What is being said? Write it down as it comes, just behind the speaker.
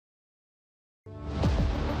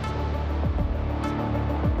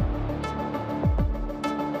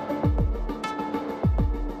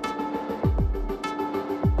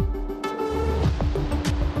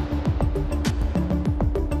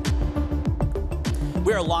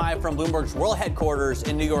We are live from Bloomberg's world headquarters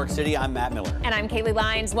in New York City. I'm Matt Miller. And I'm Kaylee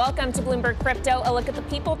Lyons. Welcome to Bloomberg Crypto, a look at the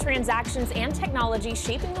people, transactions, and technology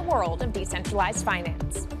shaping the world of decentralized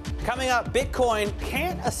finance. Coming up, Bitcoin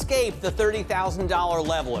can't escape the $30,000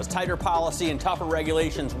 level as tighter policy and tougher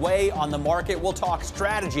regulations weigh on the market. We'll talk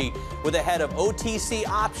strategy with the head of OTC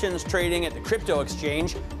Options Trading at the crypto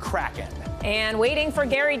exchange, Kraken. And waiting for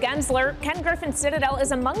Gary Gensler, Ken Griffin Citadel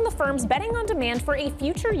is among the firms betting on demand for a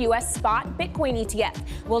future U.S. spot Bitcoin ETF.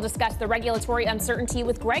 We'll discuss the regulatory uncertainty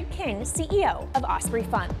with Greg King, CEO of Osprey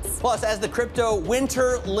Funds. Plus, as the crypto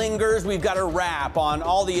winter lingers, we've got a wrap on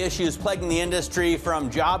all the issues plaguing the industry, from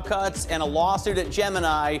job cuts and a lawsuit at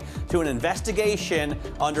Gemini to an investigation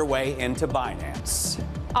underway into Binance.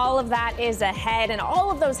 All of that is ahead, and all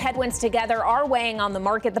of those headwinds together are weighing on the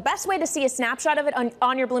market. The best way to see a snapshot of it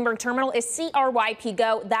on your Bloomberg terminal is CRYP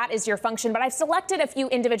Go. That is your function, but I've selected a few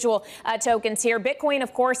individual tokens here. Bitcoin,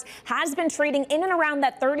 of course, has been trading in and around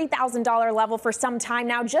that $30,000 level for some time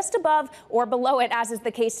now, just above or below it, as is the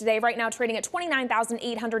case today. Right now, trading at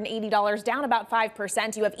 $29,880, down about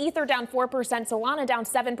 5%. You have Ether down 4%, Solana down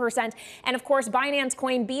 7%, and of course, Binance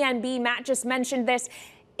Coin, BNB, Matt just mentioned this,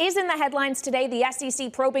 is in the headlines today. The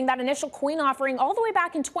SEC probing that initial coin offering all the way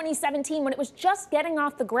back in 2017 when it was just getting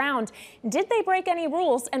off the ground. Did they break any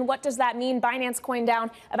rules, and what does that mean? Binance Coin down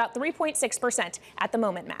about 3.6% at the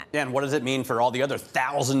moment, Matt. And what does it mean for all the other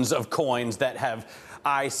thousands of coins that have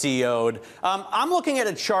ICO'd? I'm looking at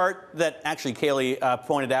a chart that actually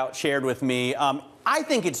Kaylee shared with me. I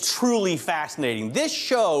think it's truly fascinating. This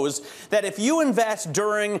shows that if you invest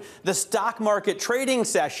during the stock market trading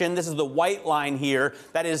session, this is the white line here,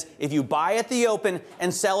 that is, if you buy at the open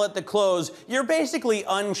and sell at the close, you're basically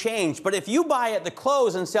unchanged. But if you buy at the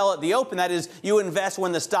close and sell at the open, that is, you invest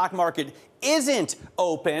when the stock market isn't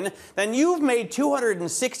open, then you've made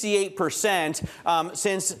 268%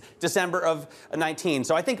 since December of 19.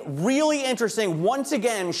 So I think really interesting, once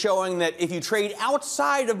again, showing that if you trade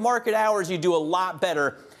outside of market hours, you do a lot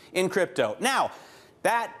better in crypto. Now,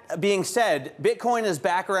 that being said, Bitcoin is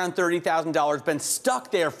back around $30,000, been stuck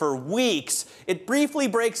there for weeks. It briefly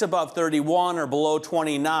breaks above 31 or below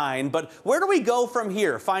 29, but where do we go from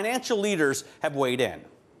here? Financial leaders have weighed in.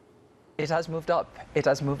 It has moved up. It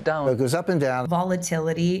has moved down. It goes up and down.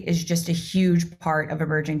 Volatility is just a huge part of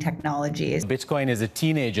emerging technologies. Bitcoin is a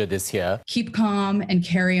teenager this year. Keep calm and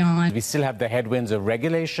carry on. We still have the headwinds of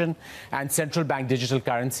regulation and central bank digital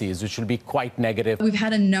currencies, which will be quite negative. We've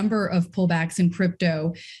had a number of pullbacks in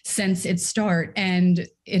crypto since its start, and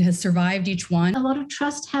it has survived each one. A lot of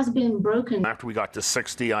trust has been broken. After we got to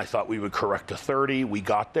 60, I thought we would correct to 30. We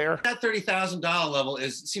got there. That $30,000 level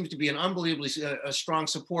seems to be an unbelievably strong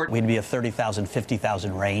support. We'd be a 30,000,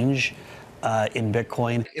 50,000 range in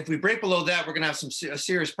Bitcoin. If we break below that, we're going to have some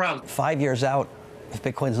serious problems. 5 years out, if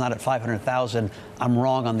Bitcoin's not at 500,000, I'm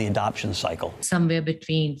wrong on the adoption cycle. Somewhere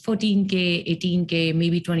between 14K, 18K,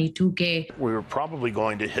 maybe 22K. We were probably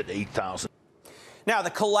going to hit 8,000. Now,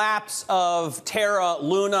 the collapse of Terra,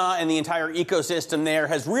 Luna, and the entire ecosystem there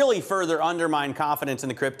has really further undermined confidence in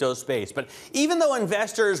the crypto space. But even though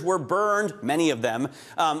investors were burned, many of them,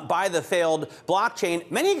 by the failed blockchain,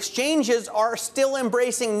 many exchanges are still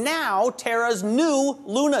embracing now Terra's new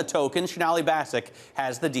Luna token. Sonali Basak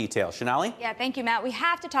has the details. Sonali? Yeah, thank you, Matt. We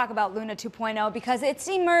have to talk about Luna 2.0 because it's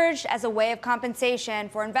emerged as a way of compensation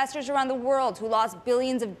for investors around the world who lost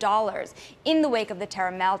billions of dollars in the wake of the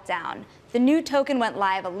Terra meltdown. The new token went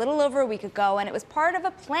live a little over a week ago, and it was part of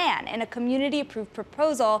a plan in a community-approved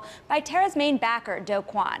proposal by Terra's main backer, Do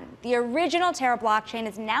Kwon. The original Terra blockchain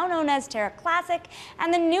is now known as Terra Classic,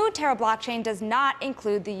 and the new Terra blockchain does not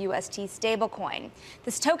include the UST stablecoin.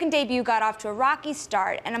 This token debut got off to a rocky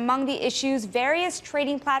start, and among the issues, various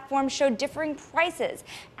trading platforms showed differing prices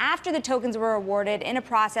after the tokens were awarded in a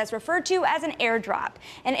process referred to as an airdrop.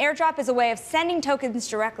 An airdrop is a way of sending tokens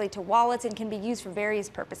directly to wallets and can be used for various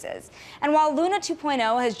purposes. And while Luna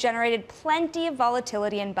 2.0 has generated plenty of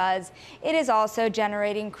volatility and buzz, it is also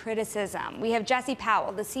generating criticism. We have Jesse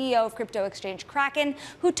Powell, the CEO of crypto exchange Kraken,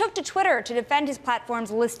 who took to Twitter to defend his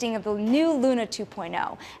platform's listing of the new Luna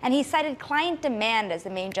 2.0, and he cited client demand as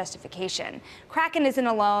the main justification. Kraken isn't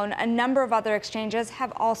alone. A number of other exchanges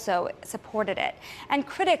have also supported it. And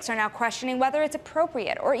critics are now questioning whether it's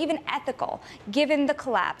appropriate or even ethical, given the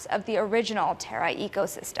collapse of the original Terra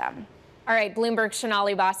ecosystem. All right, Bloomberg's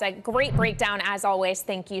Sonali Basak, great breakdown as always.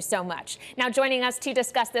 Thank you so much. Now joining us to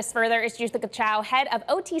discuss this further is Juthica Chou, head of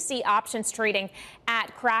OTC Options Trading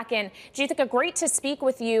at Kraken. Juthica, great to speak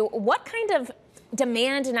with you. What kind of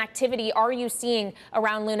demand and activity are you seeing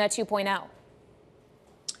around Luna 2.0?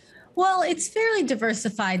 Well, it's fairly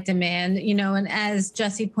diversified demand, and as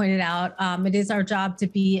Jesse pointed out, it is our job to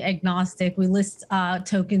be agnostic. We list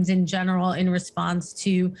tokens in general in response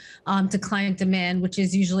to client demand, which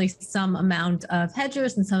is usually some amount of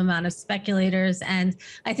hedgers and some amount of speculators. And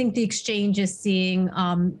I think the exchange is seeing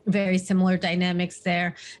very similar dynamics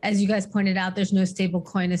there. As you guys pointed out, there's no stable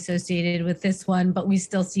coin associated with this one, but we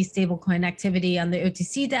still see stable coin activity on the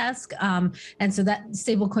OTC desk. And so that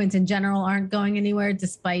stable coins in general aren't going anywhere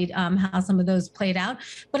despite how some of those played out.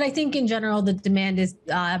 But I think in general, the demand is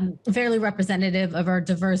fairly representative of our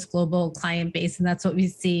diverse global client base. And that's what we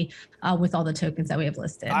see with all the tokens that we have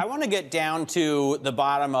listed. I want to get down to the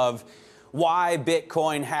bottom of why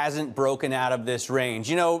Bitcoin hasn't broken out of this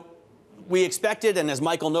range. We expected, and as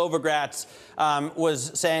Michael Novogratz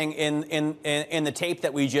was saying in the tape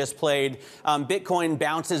that we just played, Bitcoin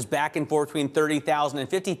bounces back and forth between 30,000 and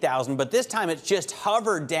 50,000, but this time it's just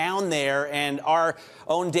hovered down there. And our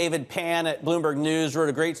own David Pan at Bloomberg News wrote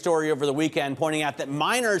a great story over the weekend pointing out that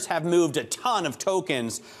miners have moved a ton of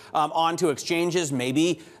tokens onto exchanges,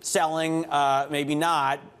 maybe selling, maybe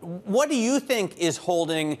not. What do you think is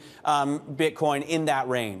holding Bitcoin in that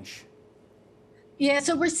range? Yeah,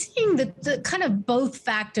 so we're seeing the kind of both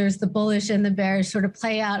factors, the bullish and the bearish, sort of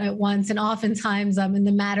play out at once, and oftentimes in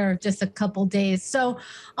the matter of just a couple days. So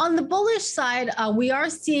on the bullish side, we are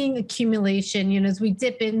seeing accumulation. As we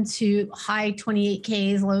dip into high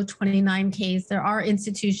 28Ks, low 29Ks, there are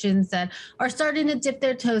institutions that are starting to dip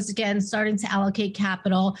their toes again, starting to allocate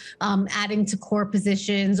capital, adding to core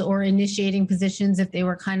positions or initiating positions if they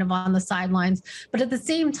were kind of on the sidelines. But at the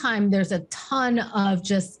same time, there's a ton of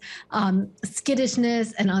just skittish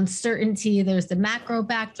and uncertainty. There's the macro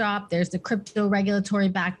backdrop. There's the crypto regulatory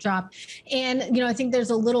backdrop. And, I think there's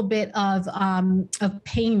a little bit of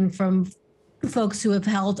pain from folks who have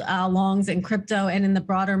held longs in crypto and in the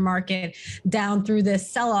broader market down through this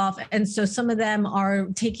sell-off. And so some of them are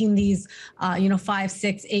taking these, 5,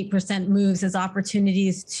 6, 8% moves as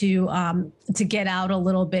opportunities to get out a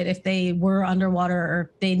little bit if they were underwater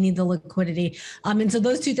or they need the liquidity. And so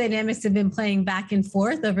those two dynamics have been playing back and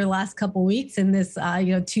forth over the last couple of weeks in this,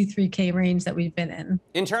 2-3K range that we've been in.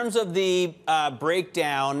 In terms of the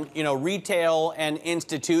breakdown, retail and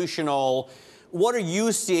institutional, what are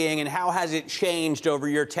you seeing and how has it changed over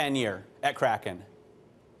your tenure at Kraken?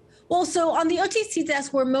 Well, so on the OTC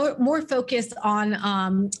desk, we're more focused on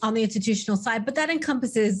the institutional side, but that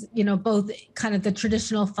encompasses, both kind of the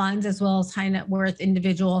traditional funds as well as high net worth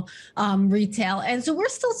individual retail. And so we're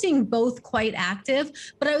still seeing both quite active,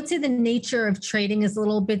 but I would say the nature of trading is a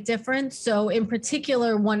little bit different. So in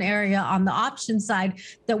particular, one area on the option side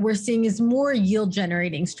that we're seeing is more yield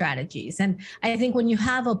generating strategies. And I think when you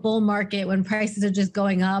have a bull market, when prices are just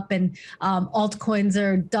going up and altcoins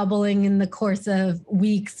are doubling in the course of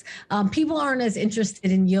weeks, people aren't as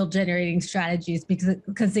interested in yield generating strategies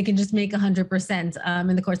because they can just make 100%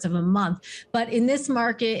 in the course of a month. But in this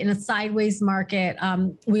market, in a sideways market,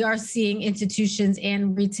 we are seeing institutions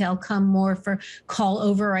and retail come more for call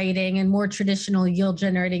overwriting and more traditional yield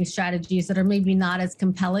generating strategies that are maybe not as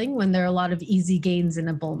compelling when there are a lot of easy gains in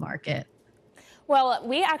a bull market. Well,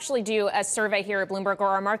 we actually do a survey here at Bloomberg, or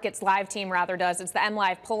our Markets Live team rather does. It's the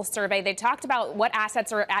MLive Pulse survey. They talked about what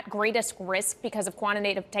assets are at greatest risk because of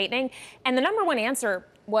quantitative tightening. And the number one answer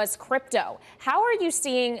was crypto. How are you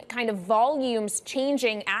seeing kind of volumes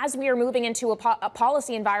changing as we are moving into a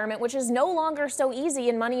policy environment, which is no longer so easy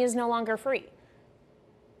and money is no longer free?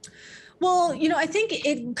 Well, I think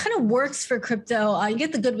it kind of works for crypto. You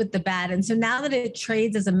get the good with the bad. And so now that it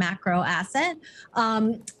trades as a macro asset,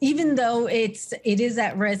 even though it is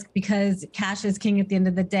at risk because cash is king at the end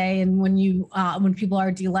of the day. And when people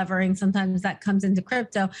are delevering, sometimes that comes into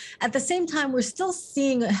crypto. At the same time, we're still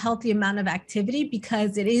seeing a healthy amount of activity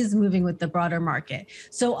because it is moving with the broader market.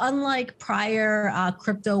 So unlike prior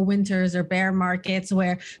crypto winters or bear markets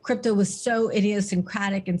where crypto was so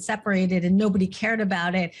idiosyncratic and separated and nobody cared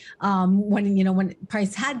about it, when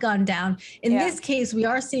price had gone down. In this case, we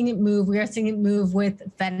are seeing it move. We are seeing it move with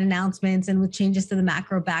Fed announcements and with changes to the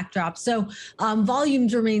macro backdrop. So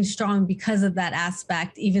volumes remain strong because of that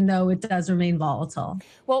aspect, even though it does remain volatile.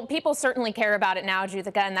 Well, people certainly care about it now,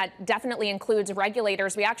 Juthica, and that definitely includes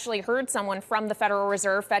regulators. We actually heard someone from the Federal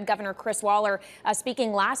Reserve, Fed Governor Chris Waller,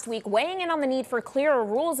 speaking last week, weighing in on the need for clearer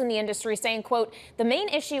rules in the industry, saying, quote, the main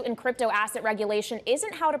issue in crypto asset regulation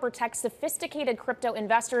isn't how to protect sophisticated crypto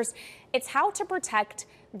investors. It's how to protect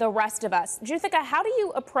the rest of us. Juthica, how do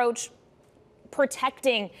you approach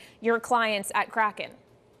protecting your clients at Kraken?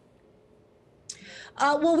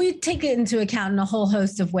 Well, we take it into account in a whole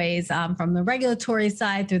host of ways, from the regulatory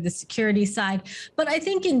side through the security side. But I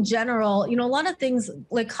think in general, a lot of things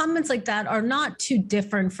like comments like that are not too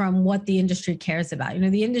different from what the industry cares about.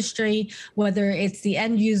 The industry, whether it's the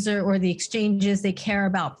end user or the exchanges, they care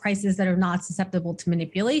about prices that are not susceptible to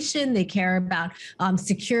manipulation. They care about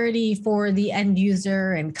security for the end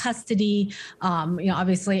user and custody,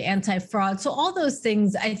 obviously anti-fraud. So all those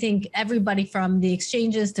things, I think everybody from the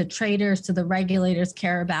exchanges to traders to the regulators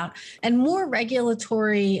care about. And more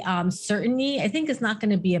regulatory certainty, I think, is not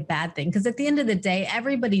going to be a bad thing, because at the end of the day,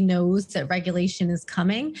 everybody knows that regulation is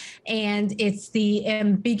coming, and it's the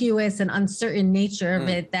ambiguous and uncertain nature of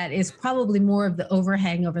it that is probably more of the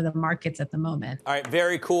overhang over the markets at the moment. All right,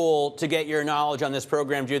 very cool to get your knowledge on this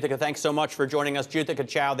program, Juthica. Thanks so much for joining us. Juthica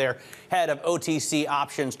Chou there, head of OTC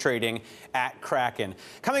Options Trading at Kraken.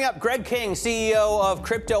 Coming up, Greg King, CEO of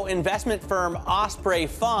crypto investment firm Osprey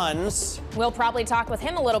Funds. We'll probably talk with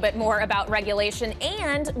him a little bit more about regulation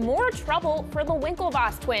and more trouble for the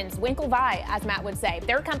Winklevoss twins, Winklevi, as Matt would say.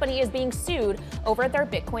 Their company is being sued over their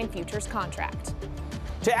Bitcoin futures contract.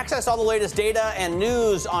 To access all the latest data and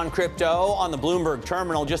news on crypto on the Bloomberg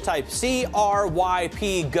terminal, just type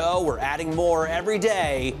CRYP Go. We're adding more every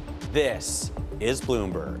day. This is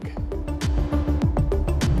Bloomberg.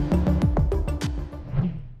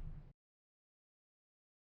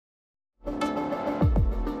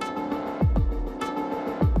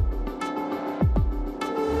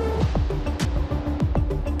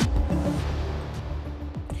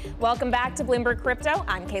 Welcome back to Bloomberg Crypto.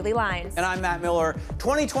 I'm Kaylee Lyons. And I'm Matt Miller.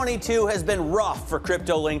 2022 has been rough for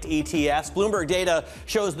crypto-linked ETFs. Bloomberg data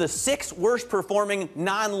shows the 6 worst performing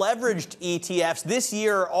non-leveraged ETFs this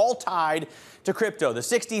year, all tied to crypto. The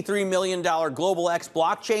 $63 million Global X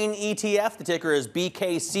blockchain ETF, the ticker is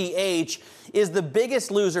BKCH, is the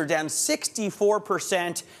biggest loser, down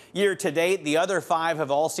 64% year to date. The other 5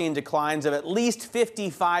 have all seen declines of at least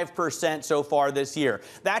 55% so far this year.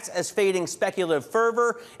 That's as fading speculative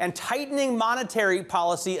fervor and tightening monetary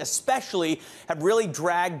policy especially have really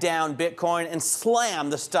dragged down Bitcoin and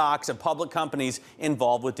slammed the stocks of public companies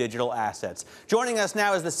involved with digital assets. Joining us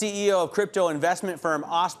now is the CEO of crypto investment firm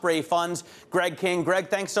Osprey Funds, Greg King. Greg,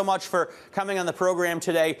 thanks so much for coming on the program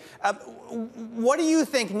today. What do you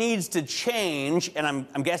think needs to change, and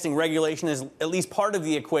I'm guessing regulation is at least part of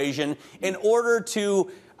the equation, in order to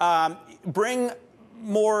bring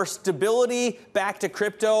more stability back to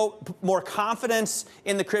crypto, more confidence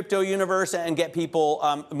in the crypto universe, and get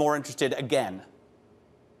people more interested again?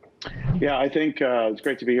 Yeah, I think it's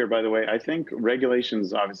great to be here, by the way. I think regulation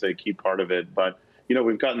is obviously a key part of it, but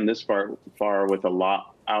we've gotten this far with a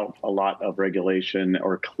lot of regulation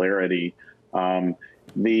or clarity. By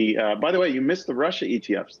the way, you missed the Russia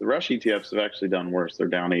ETFs. The Russia ETFs have actually done worse. They're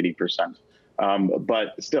down 80%.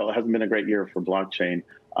 But still, it hasn't been a great year for blockchain.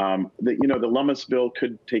 The Lummis bill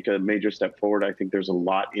could take a major step forward. I think there's a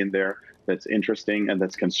lot in there that's interesting and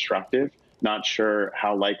that's constructive. Not sure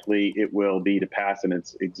how likely it will be to pass in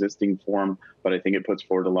its existing form, but I think it puts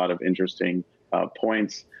forward a lot of interesting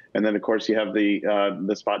points. And then, of course, you have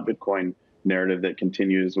the spot Bitcoin narrative that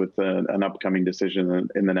continues with an upcoming decision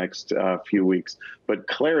in the next few weeks. But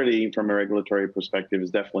clarity from a regulatory perspective is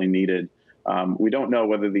definitely needed. We don't know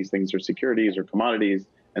whether these things are securities or commodities,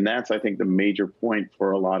 and that's, I think, the major point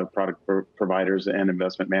for a lot of product providers and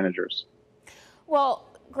investment managers. Well,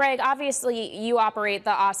 Greg, obviously you operate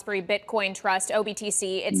the Osprey Bitcoin Trust,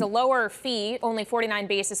 OBTC. It's a lower fee, only 49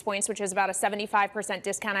 basis points, which is about a 75%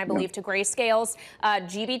 discount, I believe, to Grayscale's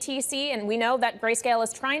GBTC. And we know that Grayscale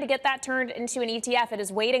is trying to get that turned into an ETF. It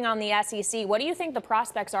is waiting on the SEC. What do you think the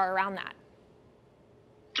prospects are around that?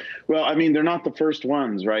 Well, I mean, they're not the first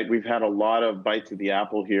ones, right? We've had a lot of bites of the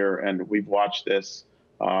apple here, and we've watched this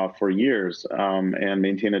for years and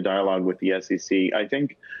maintain a dialogue with the SEC. I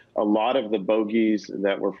think a lot of the bogeys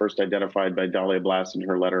that were first identified by Dahlia Blass in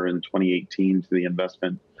her letter in 2018 to the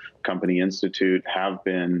Investment Company Institute have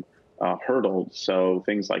been hurdled. So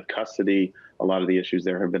things like custody, a lot of the issues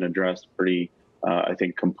there have been addressed pretty, I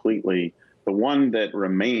think, completely. The one that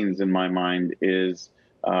remains in my mind is,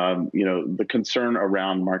 the concern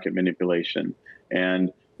around market manipulation.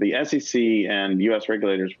 And the SEC and U.S.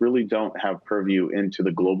 regulators really don't have purview into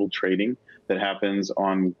the global trading that happens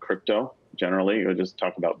on crypto generally, or just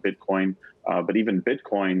talk about Bitcoin. But even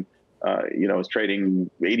Bitcoin, is trading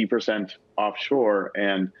 80% offshore,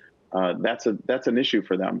 and that's an issue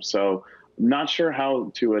for them. So not sure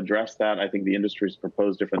how to address that. I think the industry's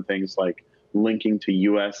proposed different things like linking to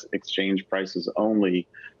U.S. exchange prices only.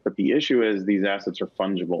 But the issue is these assets are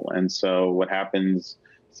fungible. And so what happens,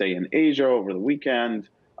 say, in Asia over the weekend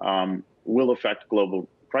will affect global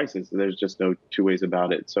crisis. There's just no two ways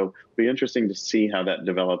about it. So it'll be interesting to see how that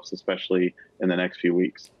develops, especially in the next few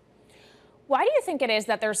weeks. Why do you think it is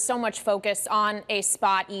that there's so much focus on a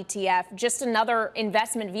spot ETF, just another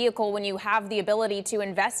investment vehicle when you have the ability to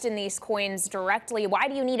invest in these coins directly? Why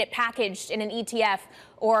do you need it packaged in an ETF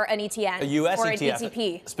or an ETN? A U.S. or ETF, an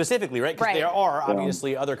ETP? Specifically, right? Because there are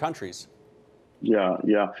obviously other countries.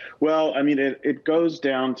 Yeah. Well, I mean, it goes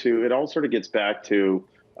down to, it all sort of gets back to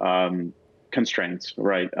constraints,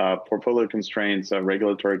 right? Portfolio constraints,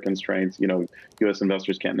 regulatory constraints. U.S.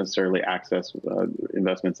 investors can't necessarily access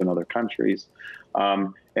investments in other countries.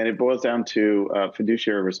 And it boils down to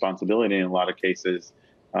fiduciary responsibility in a lot of cases.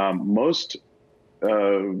 Most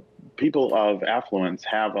people of affluence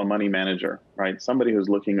have a money manager, right? Somebody who's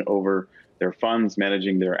looking over their funds,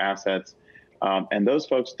 managing their assets. And those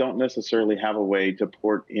folks don't necessarily have a way to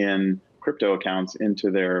port in crypto accounts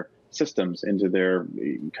into their systems, into their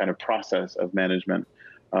kind of process of management.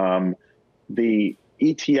 The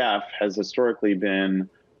ETF has historically been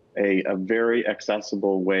a very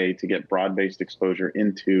accessible way to get broad-based exposure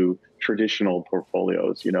into traditional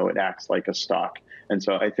portfolios. It acts like a stock. And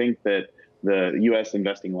so I think that the U.S.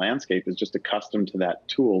 investing landscape is just accustomed to that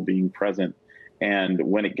tool being present. And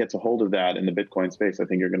when it gets a hold of that in the Bitcoin space, I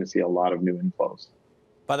think you're going to see a lot of new inflows.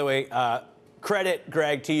 By the way, credit,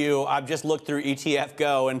 Greg, to you. I've just looked through ETF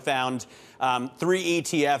Go and found 3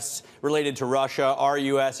 ETFs related to Russia: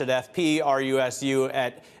 RUS at FP, RUSU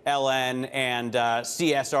at LN, and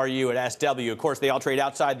CSRU at SW. Of course, they all trade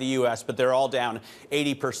outside the U.S., but they're all down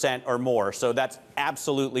 80% or more. So that's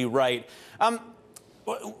absolutely right.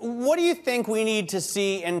 What do you think we need to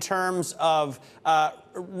see in terms of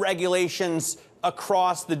regulations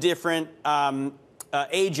across the different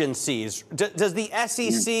agencies? Does the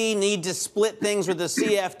SEC need to split things with the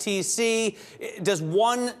CFTC? Does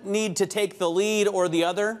one need to take the lead or the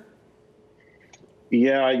other?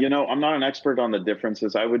 Yeah, I'm not an expert on the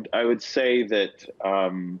differences. I would say that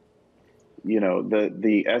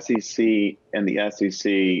the SEC and the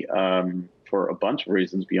SEC, for a bunch of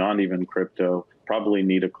reasons beyond even crypto, probably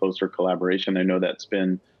need a closer collaboration. I know that's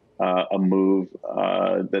been a move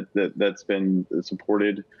that's been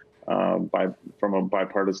supported from a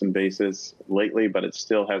bipartisan basis lately, but it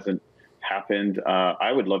still hasn't happened.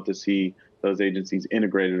 I would love to see those agencies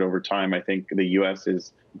integrated over time. I think the U.S.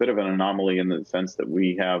 is a bit of an anomaly in the sense that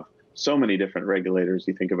we have so many different regulators.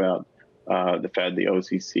 You think about the Fed, the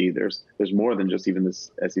OCC. There's more than just even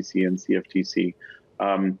this SEC and CFTC.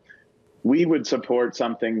 We would support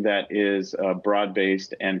something that is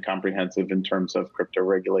broad-based and comprehensive in terms of crypto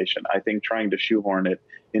regulation. I think trying to shoehorn it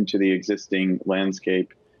into the existing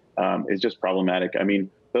landscape is just problematic. I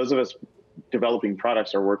mean, those of us developing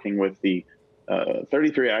products are working with the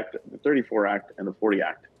 33 Act, the 34 Act, and the 40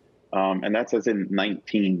 Act. And that's as in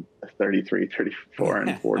 19, 33, 34,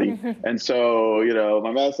 and 40. And so,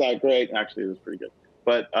 my math's not great. Actually, it was pretty good.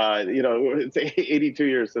 But, it's 82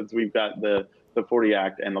 years since we've got the 40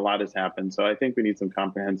 Act, and a lot has happened. So I think we need some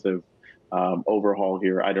comprehensive overhaul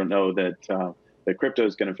here. I don't know that crypto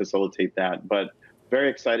is going to facilitate that, but very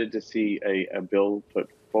excited to see a bill put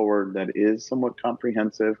forward that is somewhat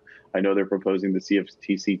comprehensive. I know they're proposing the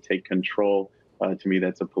CFTC take control. To me,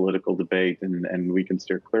 that's a political debate, and we can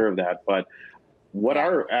steer clear of that. But what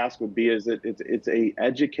our ask would be is that it's a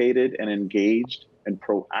educated and engaged and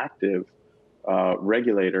proactive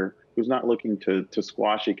regulator who's not looking to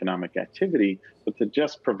squash economic activity, but to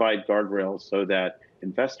just provide guardrails so that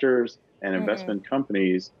investors and investment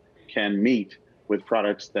companies can meet with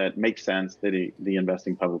products that make sense that the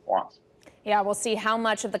investing public wants. Yeah, we'll see how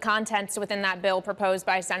much of the contents within that bill proposed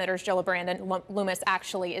by Senators Gillibrand and Loomis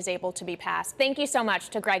actually is able to be passed. Thank you so much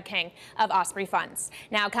to Greg King of Osprey Funds.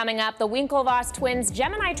 Now coming up, the Winklevoss twins'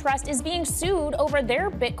 Gemini Trust is being sued over their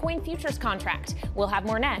Bitcoin futures contract. We'll have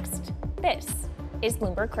more next. This is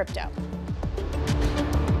Bloomberg Crypto.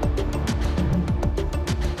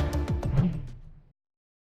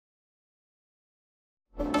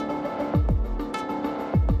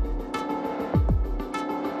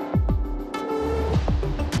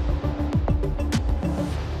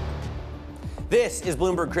 This is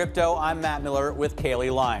Bloomberg Crypto. I'm Matt Miller with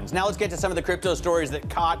Kaylee Lyons. Now let's get to some of the crypto stories that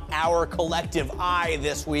caught our collective eye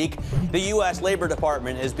this week. The U.S. Labor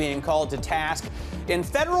Department is being called to task in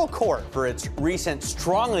federal court for its recent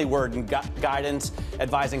strongly worded guidance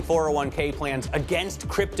advising 401k plans against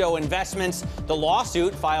crypto investments. The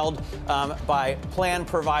lawsuit filed by plan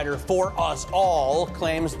provider For Us All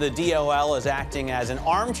claims the DOL is acting as an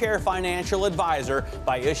armchair financial advisor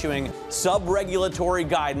by issuing sub-regulatory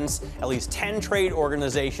guidance. At least 10 trade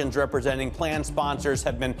organizations representing plan sponsors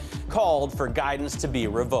have been called for guidance to be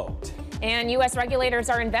revoked. And U.S. regulators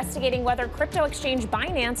are investigating whether crypto exchange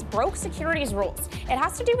Binance broke securities rules. It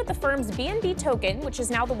has to do with the firm's BNB token, which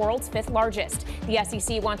is now the world's 5th largest. The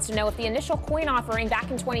SEC wants to know if the initial coin offering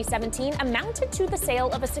back in 2017 amounted to the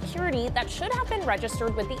sale of a security that should have been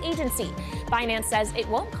registered with the agency. Binance says it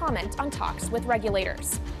won't comment on talks with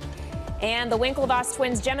regulators. And the Winklevoss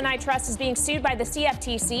twins' Gemini Trust is being sued by the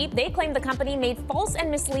CFTC. They claim the company made false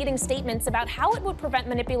and misleading statements about how it would prevent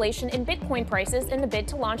manipulation in Bitcoin prices in the bid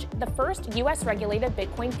to launch the first U.S.-regulated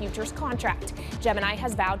Bitcoin futures contract. Gemini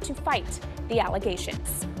has vowed to fight the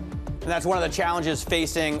allegations. And that's one of the challenges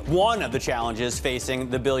facing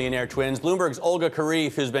the billionaire twins. Bloomberg's Olga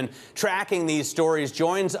Kharif, who's been tracking these stories,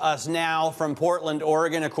 joins us now from Portland,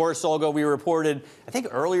 Oregon. Of course, Olga, we reported, I think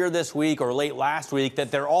earlier this week or late last week, that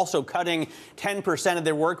they're also cutting 10% of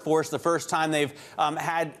their workforce, the first time they've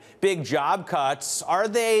had big job cuts. Are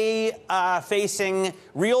they facing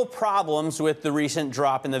real problems with the recent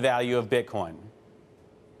drop in the value of Bitcoin?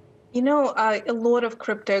 You know, a lot of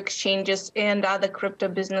crypto exchanges and other crypto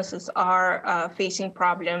businesses are facing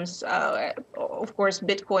problems. Of course,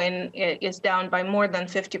 Bitcoin is down by more than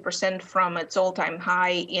 50% from its all-time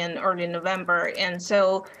high in early November. And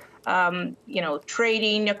so, you know,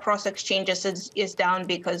 trading across exchanges is down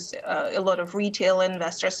because a lot of retail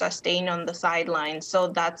investors are staying on the sidelines. So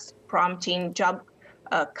that's prompting job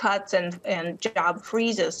cuts and job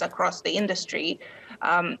freezes across the industry.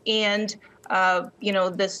 You know,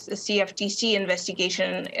 this CFTC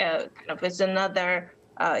investigation kind of is another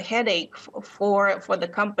headache for the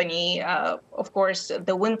company. Of course,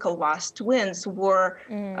 the Winklevoss twins were,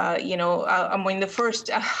 you know, among the first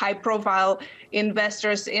high-profile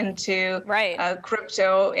investors into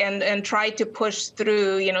crypto and tried to push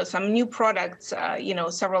through, you know, some new products, you know,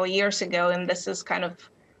 several years ago, and this is kind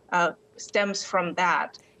of stems from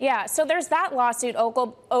that. Yeah, so there's that lawsuit,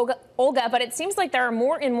 Olga, but it seems like there are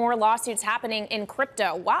more and more lawsuits happening in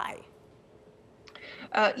crypto. Why?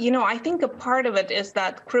 You know, I think a part of it is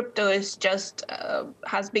that crypto is just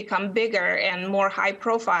has become bigger and more high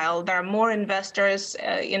profile. There are more investors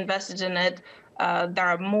invested in it. There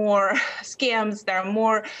are more scams. There are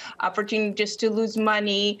more opportunities to lose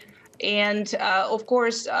money. And of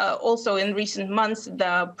course, also in recent months,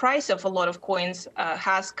 the price of a lot of coins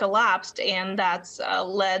has collapsed, and that's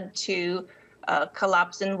led to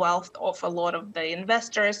collapse in wealth of a lot of the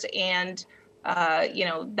investors. And, you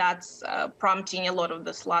know, that's prompting a lot of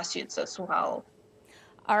these lawsuits as well.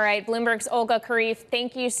 All right, Bloomberg's Olga Kharif,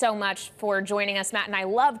 thank you so much for joining us, Matt. And I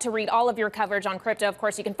love to read all of your coverage on crypto. Of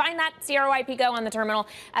course, you can find that CRYP Go on the terminal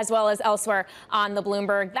as well as elsewhere on the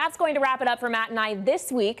Bloomberg. That's going to wrap it up for Matt and I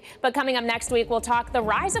this week. But coming up next week, we'll talk the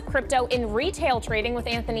rise of crypto in retail trading with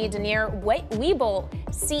Anthony Denier, Webull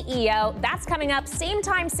CEO. That's coming up same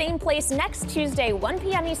time, same place next Tuesday, 1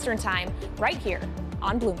 p.m. Eastern time, right here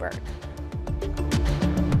on Bloomberg.